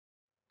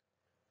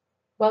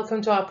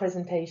Welcome to our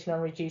presentation on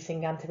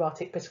reducing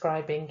antibiotic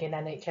prescribing in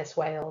NHS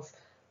Wales,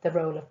 the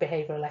role of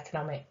behavioural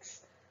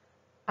economics.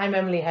 I'm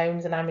Emily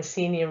Holmes and I'm a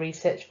Senior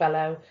Research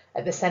Fellow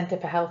at the Centre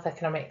for Health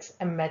Economics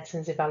and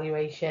Medicines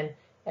Evaluation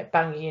at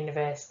Bangor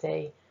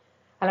University.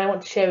 And I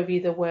want to share with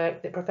you the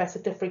work that Professor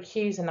Dyfrig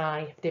Hughes and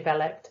I have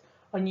developed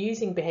on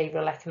using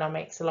behavioural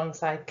economics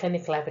alongside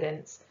clinical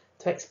evidence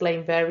to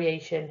explain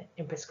variation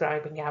in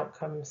prescribing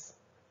outcomes.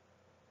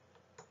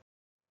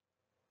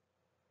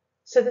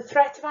 So the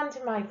threat of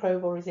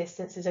antimicrobial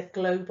resistance is a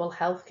global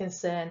health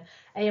concern.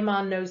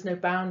 AMR knows no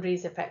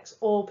boundaries, affects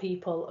all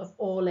people of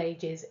all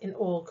ages in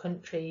all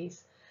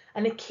countries.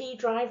 And a key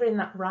driver in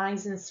that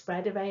rise and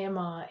spread of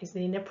AMR is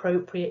the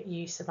inappropriate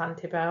use of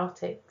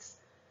antibiotics.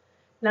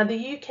 Now,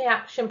 the UK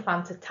Action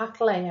Plan to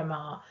tackle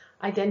AMR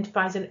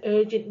identifies an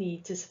urgent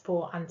need to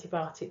support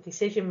antibiotic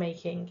decision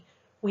making.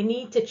 We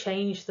need to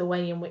change the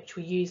way in which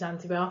we use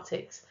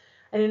antibiotics.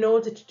 And in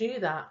order to do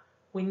that,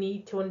 we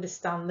need to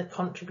understand the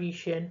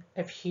contribution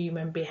of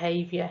human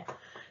behaviour.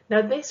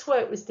 Now, this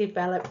work was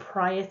developed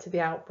prior to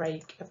the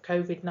outbreak of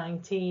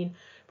COVID-19,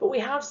 but we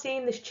have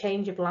seen this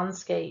change of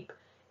landscape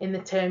in the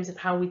terms of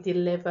how we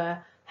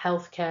deliver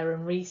healthcare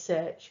and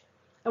research.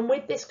 And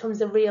with this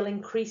comes a real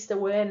increased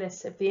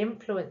awareness of the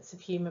influence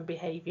of human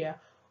behaviour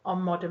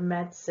on modern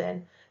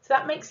medicine. So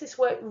that makes this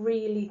work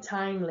really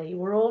timely.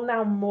 We're all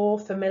now more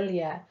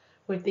familiar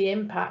with the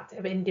impact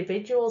of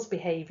individuals'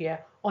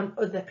 behaviour on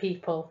other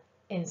people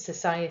in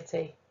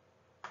society.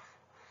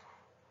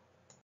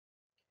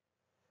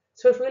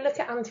 So if we look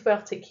at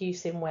antibiotic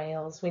use in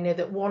Wales, we know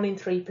that 1 in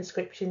 3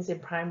 prescriptions in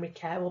primary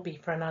care will be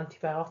for an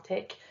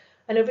antibiotic,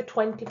 and over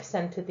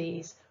 20% of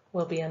these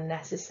will be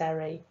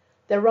unnecessary.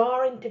 There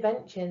are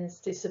interventions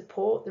to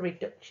support the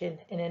reduction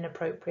in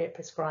inappropriate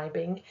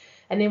prescribing,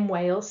 and in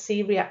Wales,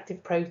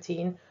 C-reactive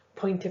protein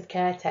point of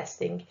care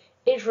testing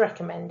is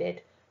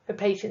recommended for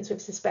patients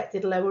with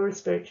suspected lower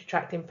respiratory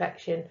tract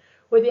infection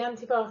where the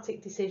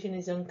antibiotic decision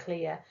is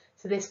unclear.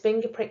 So this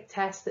finger prick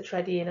test that's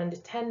ready in under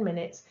 10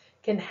 minutes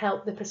can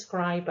help the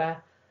prescriber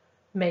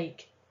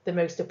make the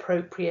most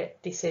appropriate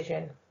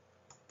decision.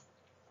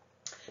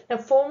 Now,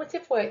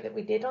 formative work that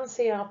we did on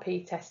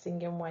CRP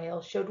testing in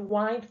Wales showed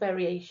wide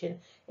variation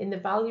in the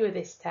value of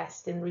this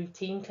test in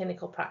routine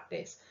clinical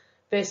practice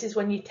versus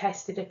when you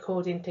tested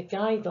according to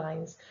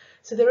guidelines.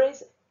 So there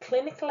is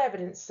clinical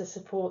evidence to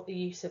support the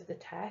use of the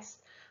test.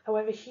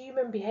 However,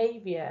 human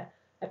behaviour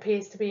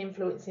appears to be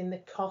influencing the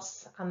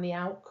costs and the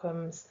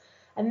outcomes.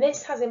 And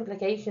this has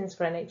implications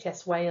for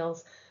NHS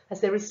Wales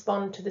as they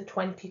respond to the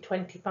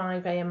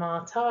 2025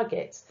 AMR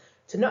targets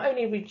to not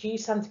only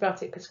reduce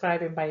antibiotic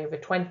prescribing by over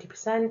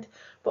 20%,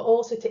 but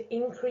also to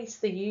increase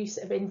the use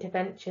of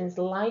interventions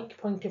like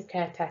point of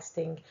care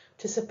testing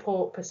to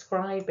support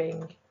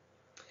prescribing.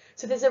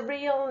 So there's a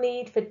real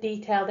need for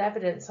detailed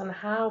evidence on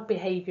how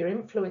behaviour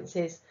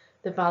influences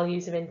the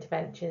values of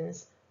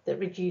interventions that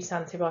reduce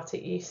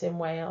antibiotic use in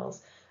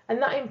Wales. And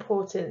that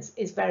importance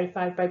is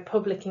verified by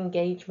public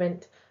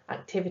engagement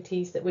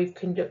activities that we've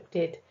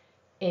conducted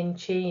in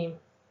CHEAM.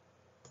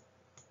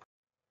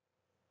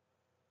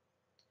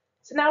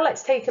 So now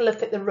let's take a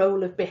look at the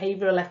role of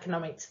behavioural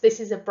economics.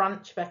 This is a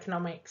branch of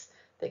economics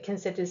that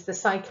considers the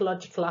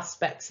psychological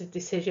aspects of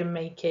decision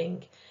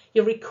making.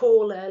 You'll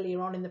recall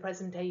earlier on in the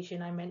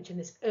presentation I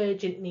mentioned this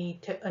urgent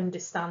need to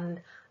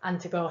understand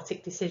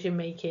antibiotic decision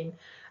making,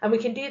 and we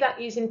can do that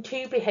using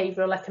 2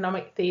 behavioural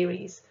economic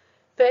theories.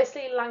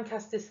 Firstly,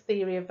 Lancaster's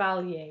theory of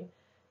value.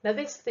 Now,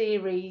 this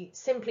theory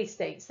simply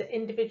states that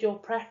individual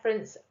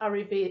preferences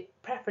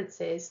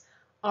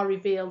are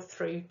revealed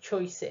through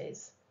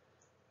choices.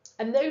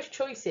 And those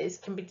choices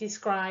can be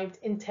described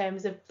in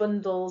terms of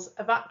bundles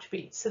of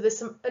attributes. So there's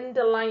some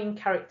underlying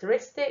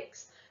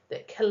characteristics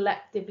that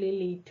collectively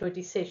lead to a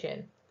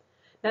decision.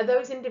 Now,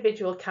 those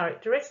individual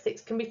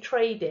characteristics can be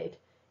traded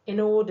in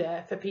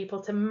order for people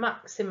to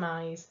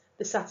maximise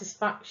the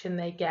satisfaction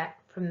they get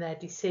from their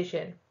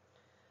decision.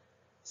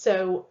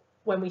 So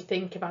when we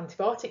think of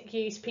antibiotic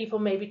use, people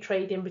may be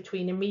trading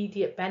between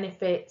immediate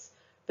benefits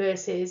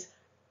versus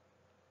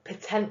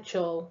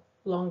potential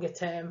longer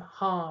term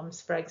harms,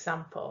 for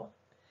example.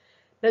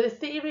 Now, the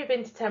theory of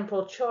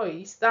intertemporal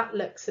choice, that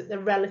looks at the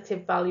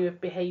relative value of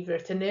behaviour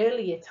at an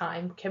earlier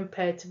time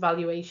compared to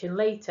valuation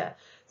later.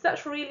 So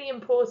that's really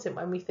important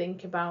when we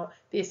think about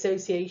the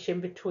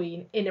association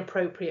between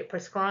inappropriate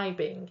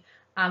prescribing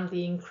and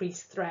the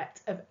increased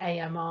threat of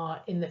AMR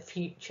in the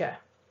future.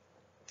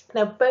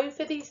 Now, both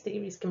of these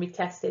theories can be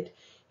tested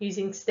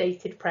using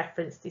stated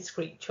preference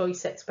discrete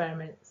choice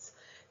experiments.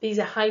 These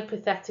are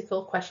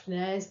hypothetical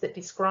questionnaires that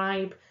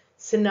describe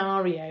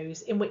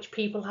scenarios in which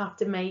people have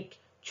to make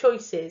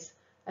choices,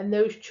 and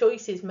those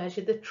choices measure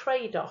the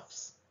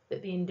trade-offs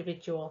that the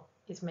individual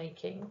is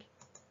making.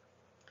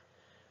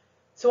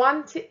 So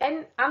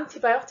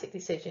antibiotic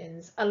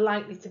decisions are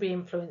likely to be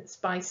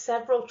influenced by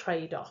several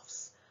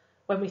trade-offs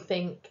when we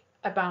think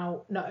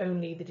about not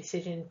only the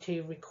decision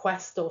to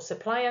request or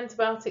supply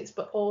antibiotics,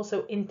 but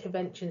also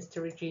interventions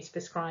to reduce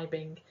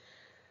prescribing.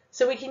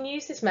 So we can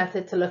use this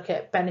method to look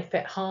at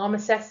benefit harm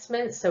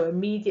assessments, so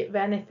immediate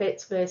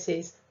benefits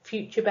versus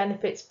future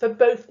benefits for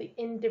both the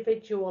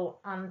individual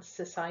and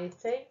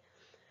society.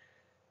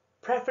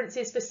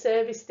 Preferences for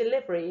service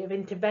delivery of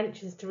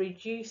interventions to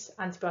reduce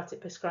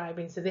antibiotic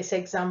prescribing. So this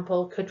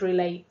example could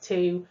relate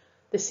to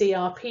the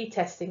CRP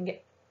testing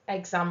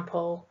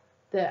example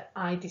that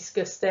I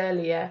discussed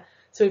earlier.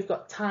 So we've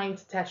got time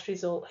to test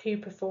result, who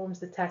performs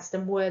the test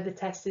and where the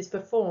test is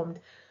performed.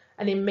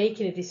 And in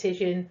making a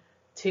decision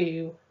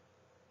to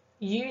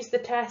use the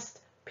test,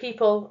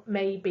 people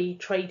may be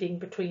trading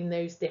between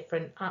those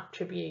different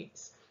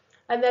attributes.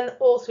 And then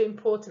also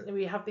importantly,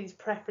 we have these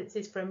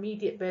preferences for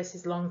immediate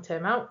versus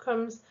long-term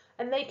outcomes,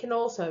 and they can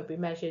also be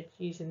measured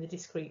using the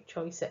discrete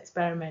choice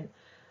experiment.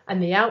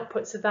 And the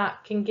outputs of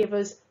that can give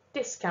us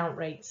discount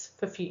rates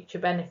for future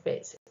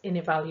benefits in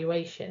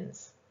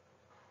evaluations.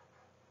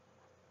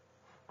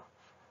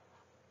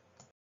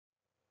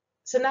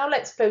 So now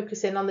let's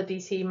focus in on the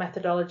DCE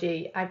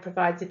methodology. I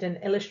provided an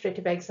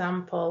illustrative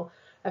example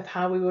of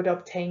how we would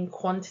obtain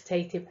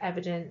quantitative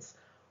evidence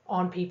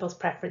on people's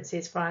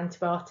preferences for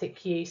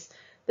antibiotic use.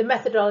 The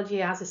methodology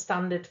has a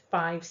standard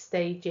 5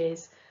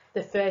 stages,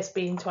 the first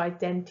being to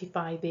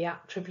identify the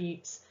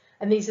attributes,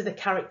 and these are the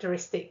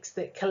characteristics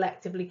that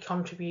collectively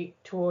contribute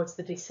towards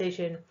the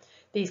decision.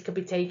 These could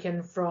be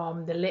taken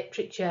from the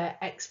literature,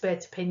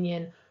 expert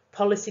opinion,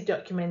 policy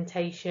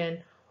documentation,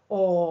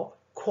 or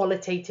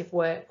qualitative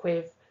work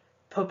with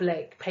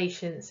public,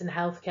 patients and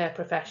healthcare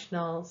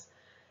professionals.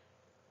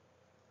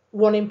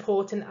 One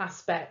important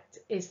aspect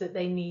is that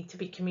they need to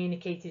be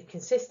communicated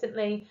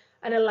consistently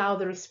and allow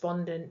the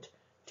respondent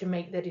to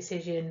make their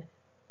decision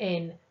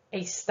in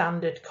a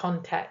standard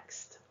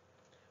context.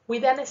 We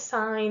then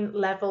assign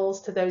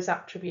levels to those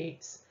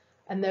attributes,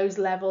 and those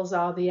levels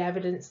are the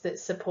evidence that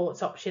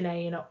supports option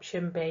A and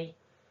option B.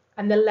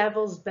 And the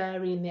levels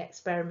vary in the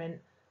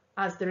experiment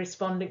as the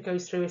respondent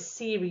goes through a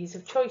series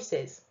of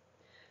choices.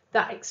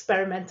 That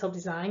experimental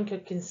design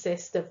could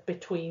consist of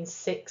between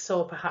 6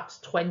 or perhaps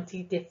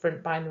 20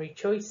 different binary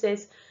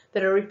choices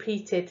that are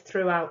repeated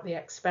throughout the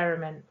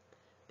experiment.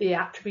 The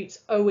attributes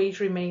always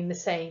remain the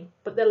same,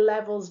 but the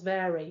levels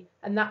vary,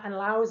 and that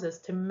allows us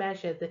to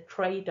measure the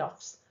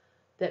trade-offs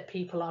that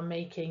people are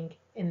making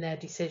in their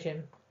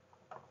decision.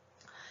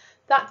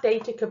 That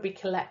data could be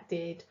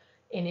collected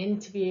in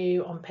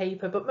interview, on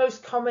paper, but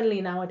most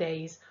commonly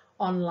nowadays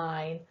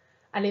online.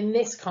 And in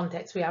this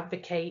context, we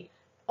advocate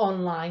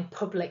online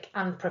public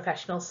and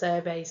professional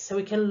surveys, so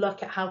we can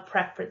look at how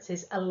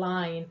preferences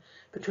align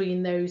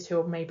between those who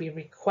are maybe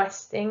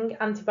requesting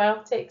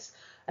antibiotics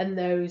and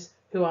those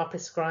who are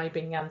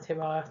prescribing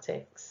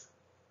antibiotics.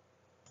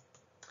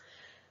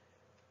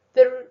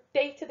 The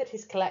data that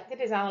is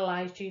collected is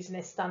analysed using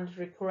a standard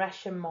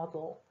regression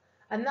model,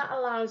 and that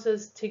allows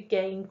us to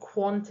gain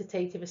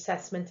quantitative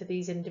assessment of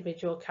these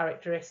individual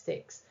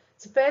characteristics.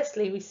 So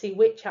firstly, we see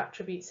which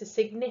attributes are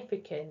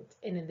significant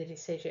in the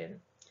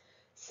decision.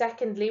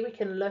 Secondly, we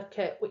can look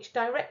at which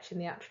direction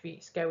the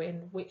attributes go in,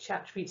 which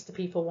attributes do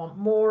people want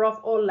more of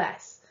or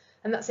less,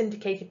 and that's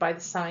indicated by the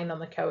sign on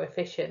the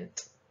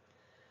coefficient.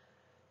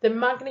 The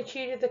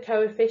magnitude of the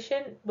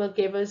coefficient will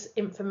give us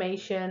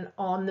information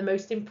on the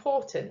most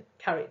important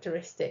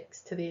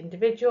characteristics to the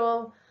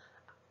individual,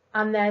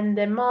 and then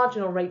the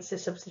marginal rates of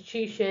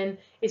substitution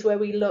is where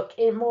we look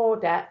in more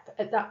depth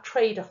at that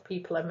trade-off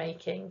people are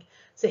making.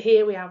 So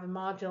here we have a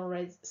marginal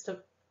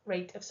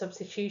rate of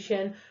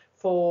substitution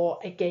for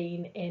a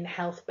gain in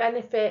health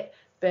benefit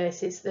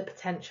versus the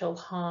potential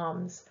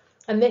harms.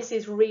 And this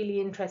is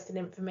really interesting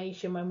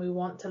information when we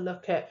want to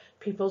look at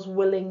people's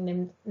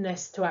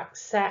willingness to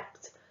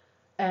accept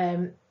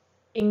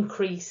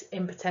increase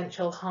in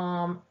potential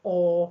harm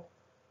or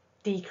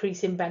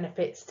decrease in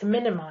benefits to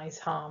minimise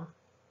harm.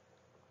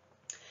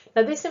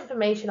 Now, this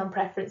information on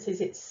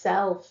preferences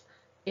itself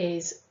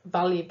is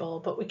valuable,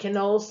 but we can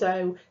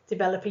also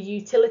develop a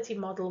utility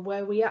model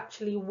where we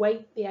actually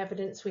weight the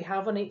evidence we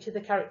have on each of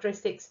the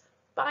characteristics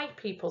by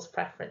people's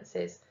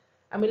preferences,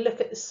 and we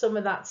look at the sum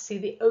of that to see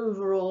the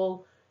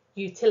overall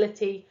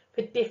utility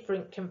for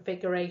different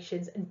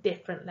configurations and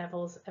different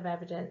levels of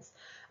evidence.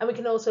 And we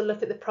can also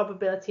look at the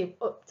probability of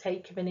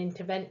uptake of an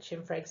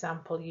intervention, for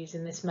example,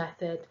 using this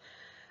method.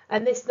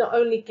 And this not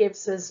only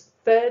gives us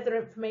further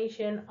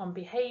information on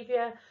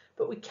behaviour,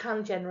 but we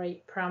can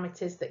generate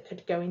parameters that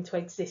could go into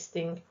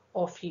existing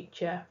or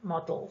future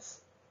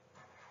models.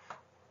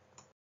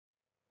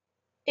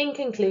 In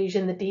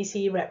conclusion, the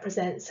DCE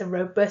represents a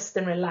robust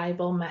and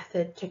reliable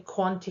method to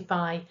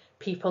quantify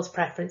people's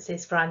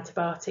preferences for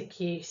antibiotic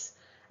use,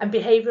 and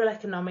behavioural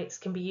economics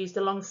can be used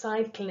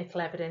alongside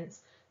clinical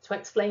evidence to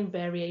explain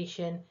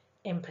variation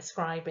in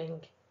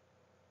prescribing.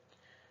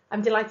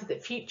 I'm delighted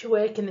that future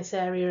work in this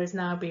area has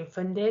now been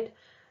funded,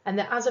 and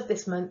that as of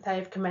this month I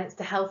have commenced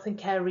the Health and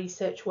Care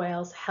Research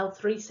Wales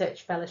Health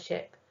Research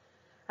Fellowship,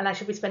 and I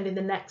shall be spending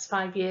the next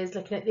 5 years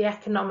looking at the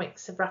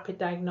economics of rapid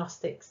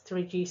diagnostics to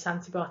reduce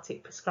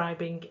antibiotic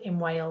prescribing in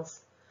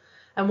Wales.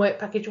 And Work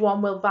Package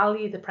 1 will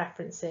value the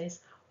preferences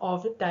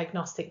of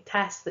diagnostic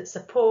tests that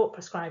support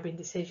prescribing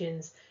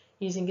decisions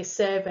using a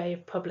survey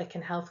of public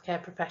and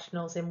healthcare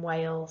professionals in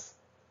Wales.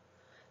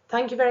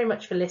 Thank you very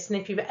much for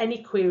listening. If you have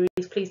any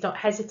queries, please don't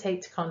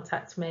hesitate to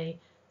contact me.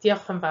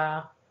 Diolch yn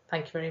fawr.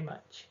 Thank you very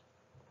much.